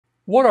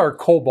What are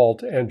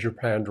Cobalt and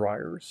Japan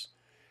dryers,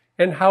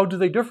 and how do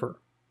they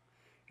differ?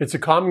 It's a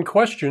common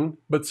question,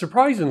 but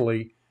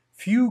surprisingly,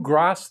 few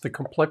grasp the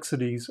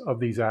complexities of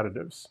these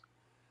additives.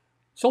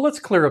 So let's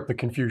clear up the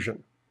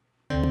confusion.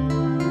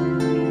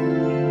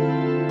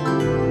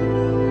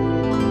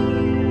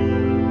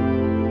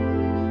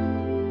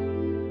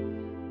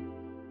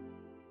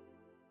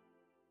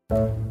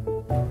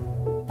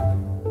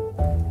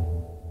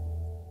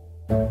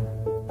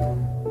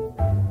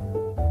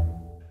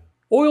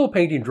 Oil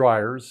painting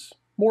dryers,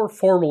 more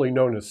formally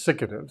known as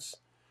secatives,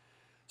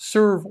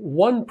 serve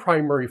one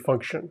primary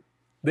function.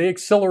 They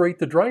accelerate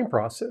the drying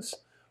process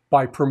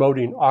by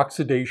promoting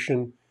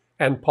oxidation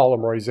and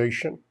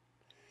polymerization.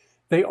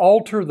 They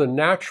alter the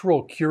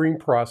natural curing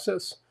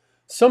process,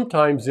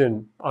 sometimes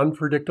in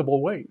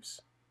unpredictable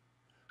ways.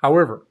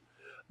 However,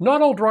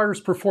 not all dryers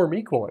perform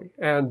equally,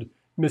 and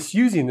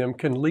misusing them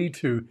can lead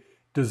to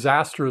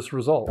disastrous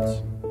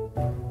results.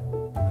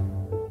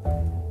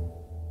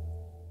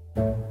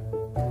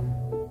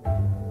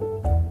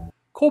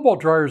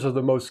 Cobalt dryers are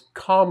the most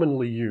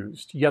commonly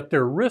used, yet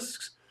their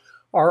risks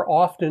are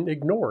often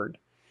ignored.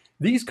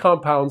 These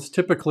compounds,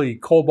 typically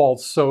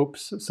cobalt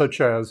soaps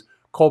such as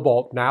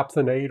cobalt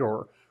naphthenate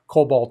or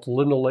cobalt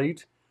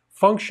linolate,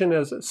 function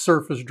as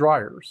surface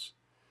dryers.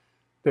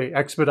 They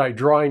expedite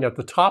drying at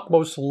the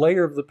topmost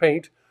layer of the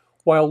paint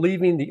while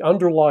leaving the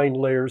underlying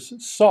layers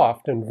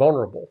soft and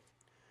vulnerable.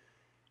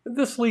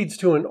 This leads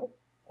to an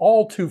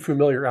all too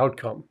familiar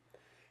outcome: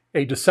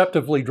 a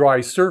deceptively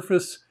dry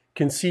surface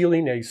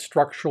concealing a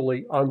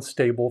structurally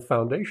unstable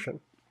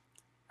foundation.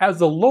 As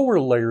the lower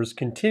layers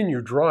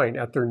continue drying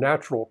at their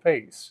natural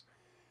pace,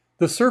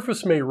 the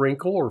surface may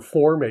wrinkle or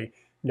form a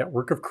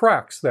network of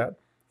cracks that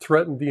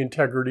threaten the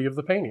integrity of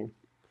the painting.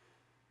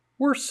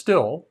 Worse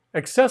still,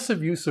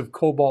 excessive use of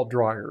cobalt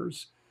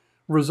dryers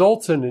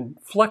results in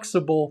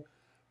inflexible,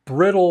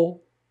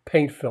 brittle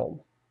paint film,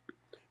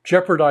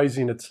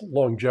 jeopardizing its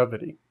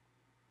longevity.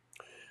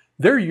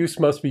 Their use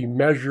must be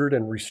measured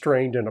and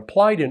restrained and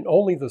applied in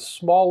only the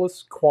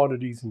smallest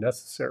quantities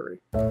necessary.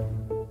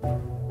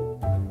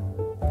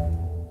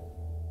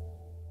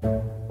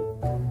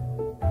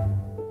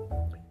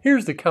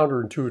 Here's the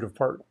counterintuitive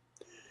part.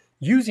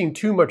 Using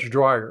too much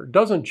dryer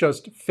doesn't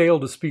just fail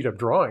to speed up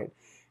drying,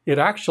 it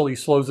actually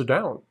slows it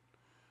down.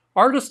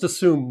 Artists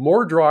assume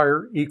more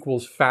dryer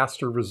equals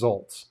faster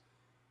results,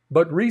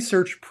 but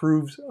research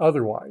proves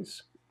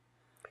otherwise.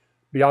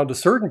 Beyond a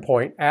certain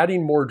point,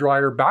 adding more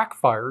dryer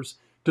backfires,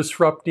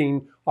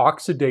 disrupting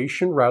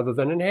oxidation rather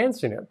than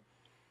enhancing it.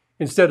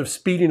 Instead of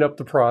speeding up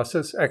the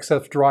process,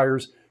 excess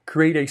dryers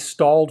create a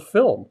stalled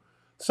film,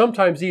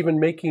 sometimes even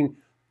making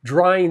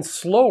drying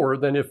slower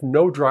than if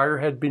no dryer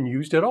had been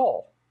used at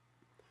all.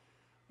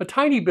 A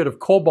tiny bit of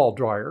cobalt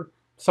dryer,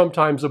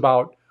 sometimes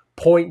about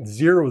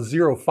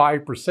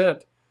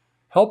 0.005%,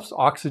 helps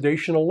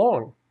oxidation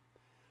along.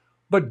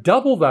 But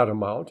double that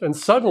amount and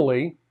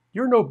suddenly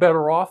you're no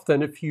better off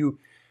than if you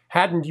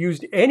hadn't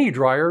used any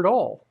dryer at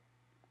all.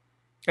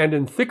 And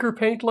in thicker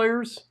paint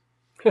layers,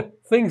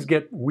 things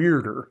get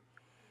weirder.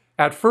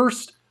 At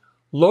first,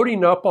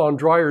 loading up on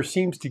dryer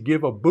seems to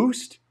give a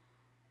boost,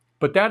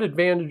 but that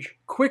advantage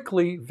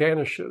quickly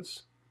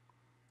vanishes.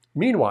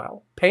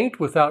 Meanwhile, paint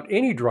without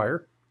any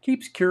dryer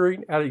keeps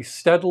curing at a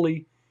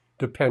steadily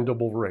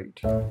dependable rate.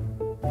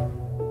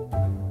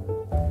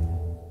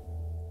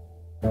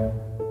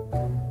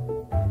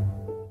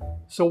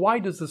 So why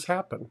does this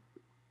happen?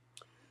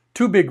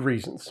 Two big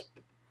reasons.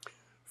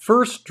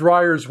 First,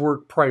 dryers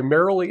work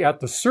primarily at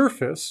the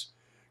surface,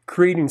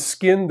 creating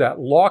skin that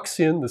locks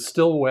in the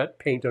still wet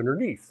paint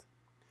underneath.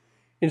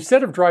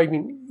 Instead of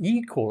drying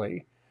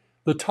equally,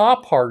 the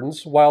top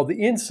hardens while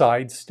the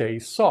inside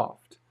stays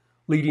soft,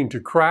 leading to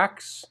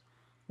cracks,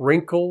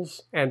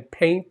 wrinkles, and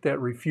paint that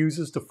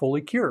refuses to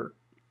fully cure.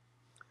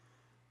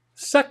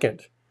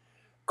 Second,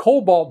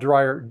 cobalt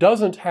dryer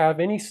doesn't have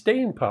any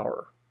staying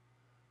power.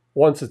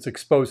 Once it's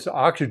exposed to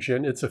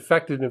oxygen, its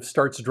effectiveness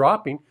starts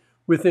dropping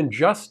within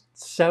just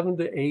 7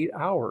 to 8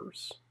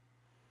 hours.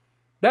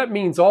 That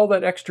means all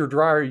that extra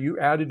dryer you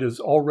added is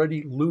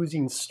already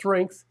losing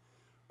strength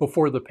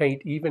before the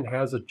paint even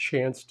has a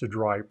chance to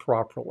dry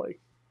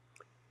properly.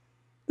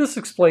 This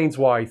explains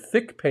why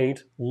thick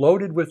paint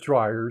loaded with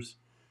dryers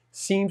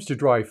seems to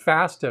dry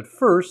fast at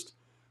first,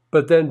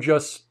 but then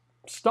just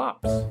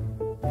stops.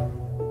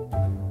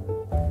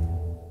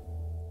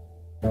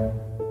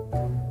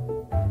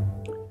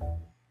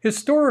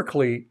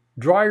 Historically,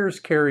 dryers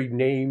carried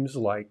names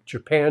like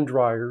Japan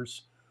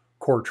dryers,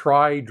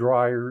 Courtrai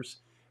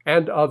dryers,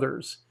 and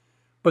others,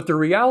 but the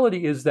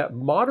reality is that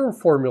modern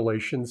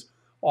formulations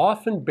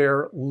often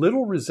bear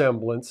little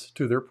resemblance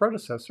to their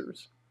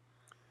predecessors.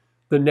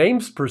 The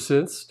names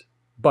persist,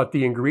 but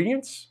the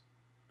ingredients?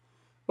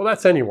 Well,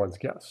 that's anyone's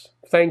guess,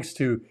 thanks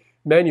to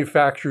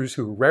manufacturers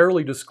who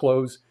rarely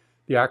disclose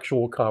the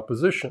actual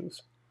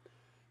compositions.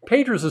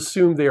 Painters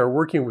assume they are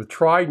working with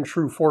tried and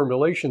true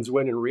formulations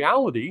when in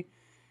reality,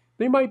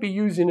 they might be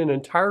using an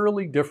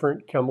entirely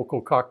different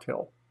chemical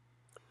cocktail.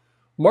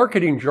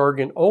 Marketing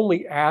jargon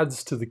only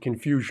adds to the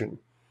confusion,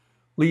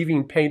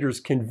 leaving painters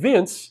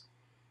convinced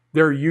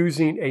they're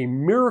using a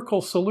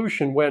miracle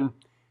solution when,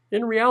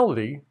 in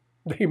reality,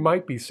 they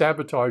might be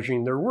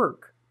sabotaging their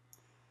work.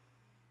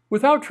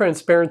 Without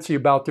transparency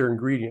about their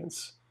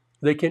ingredients,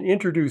 they can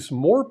introduce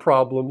more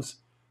problems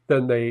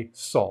than they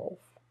solve.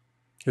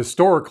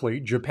 Historically,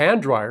 Japan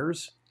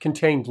dryers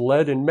contained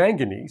lead and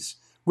manganese,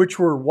 which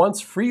were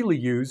once freely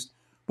used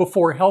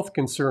before health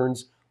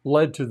concerns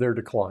led to their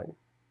decline.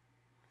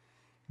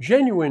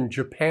 Genuine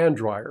Japan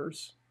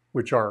dryers,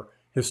 which are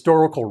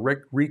historical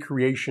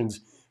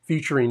recreations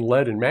featuring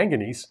lead and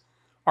manganese,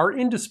 are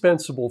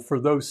indispensable for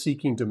those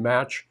seeking to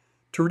match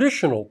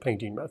traditional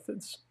painting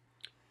methods.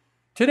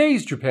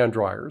 Today's Japan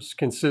dryers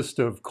consist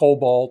of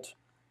cobalt,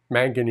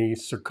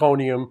 manganese,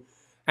 zirconium,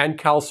 and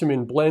calcium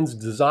in blends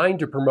designed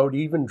to promote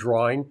even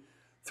drying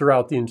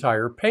throughout the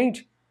entire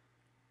paint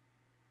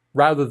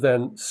rather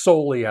than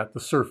solely at the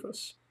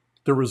surface.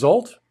 The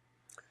result?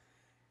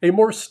 A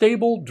more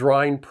stable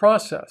drying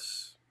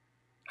process.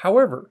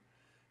 However,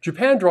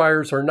 Japan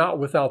dryers are not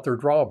without their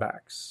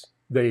drawbacks.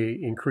 They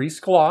increase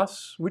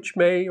gloss, which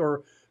may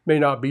or may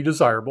not be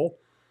desirable,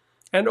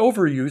 and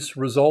overuse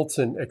results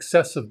in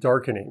excessive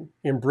darkening,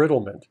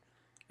 embrittlement,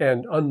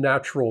 and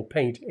unnatural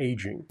paint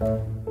aging.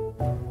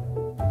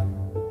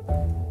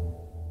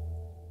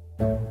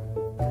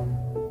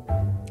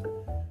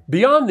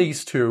 Beyond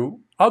these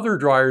two, other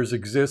dryers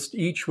exist,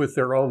 each with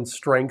their own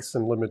strengths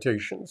and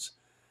limitations.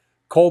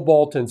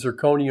 Cobalt and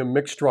zirconium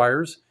mixed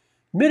dryers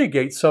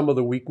mitigate some of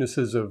the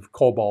weaknesses of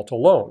cobalt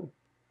alone.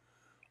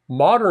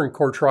 Modern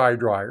Courtrai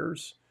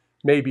dryers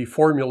may be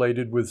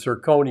formulated with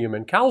zirconium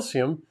and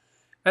calcium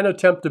and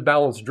attempt to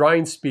balance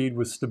drying speed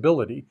with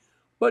stability,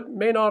 but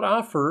may not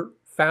offer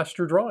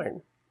faster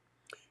drying.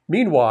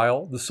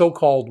 Meanwhile, the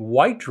so-called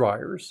white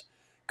dryers,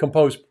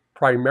 composed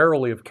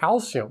primarily of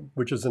calcium,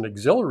 which is an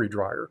auxiliary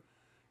dryer,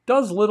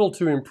 does little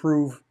to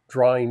improve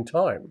drying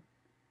time.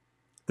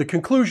 The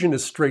conclusion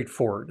is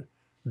straightforward.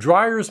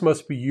 Dryers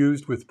must be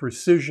used with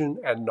precision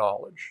and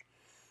knowledge.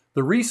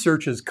 The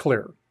research is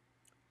clear.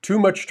 Too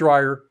much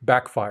dryer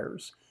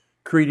backfires,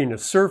 creating a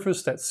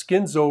surface that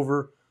skins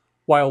over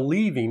while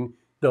leaving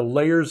the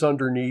layers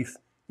underneath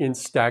in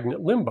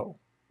stagnant limbo.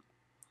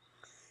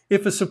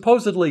 If a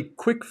supposedly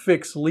quick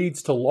fix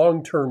leads to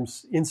long-term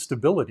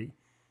instability,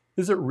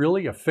 is it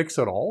really a fix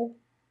at all?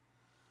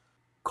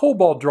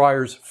 Cobalt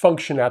dryers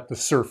function at the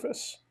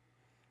surface.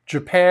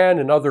 Japan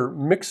and other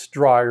mixed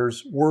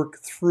dryers work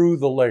through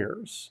the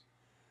layers.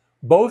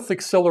 Both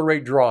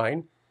accelerate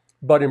drying,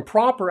 but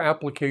improper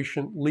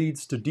application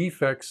leads to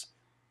defects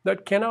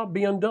that cannot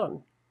be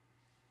undone.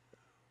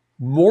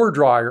 More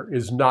dryer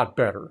is not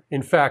better.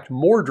 In fact,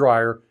 more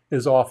dryer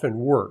is often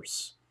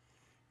worse.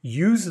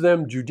 Use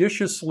them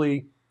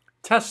judiciously,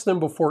 test them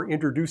before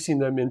introducing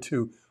them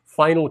into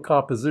final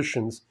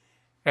compositions,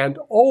 and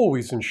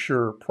always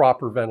ensure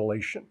proper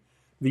ventilation.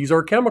 These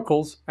are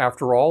chemicals,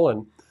 after all,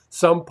 and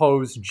some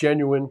pose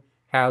genuine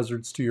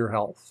hazards to your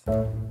health.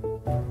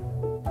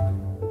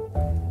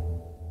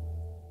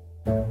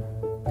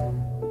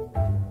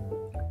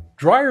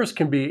 Dryers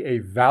can be a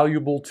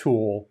valuable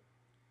tool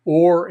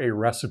or a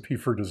recipe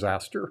for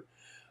disaster.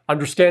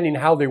 Understanding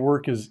how they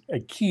work is a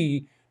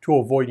key to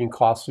avoiding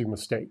costly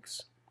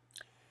mistakes.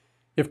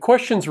 If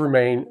questions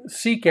remain,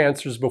 seek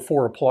answers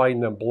before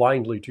applying them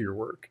blindly to your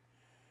work.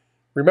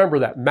 Remember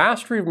that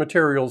mastery of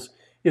materials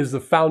is the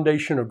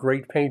foundation of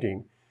great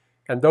painting,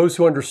 and those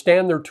who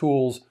understand their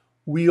tools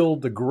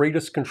wield the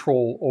greatest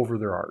control over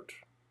their art.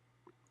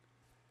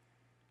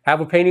 Have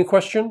a painting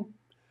question?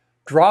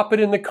 Drop it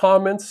in the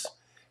comments,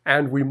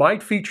 and we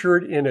might feature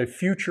it in a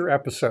future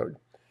episode.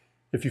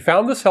 If you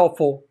found this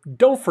helpful,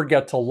 don't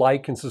forget to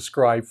like and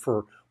subscribe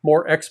for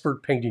more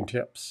expert painting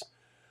tips.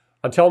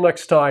 Until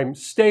next time,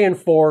 stay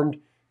informed,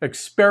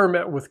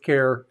 experiment with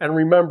care, and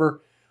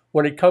remember,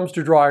 when it comes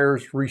to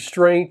dryers,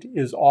 restraint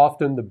is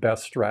often the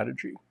best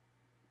strategy.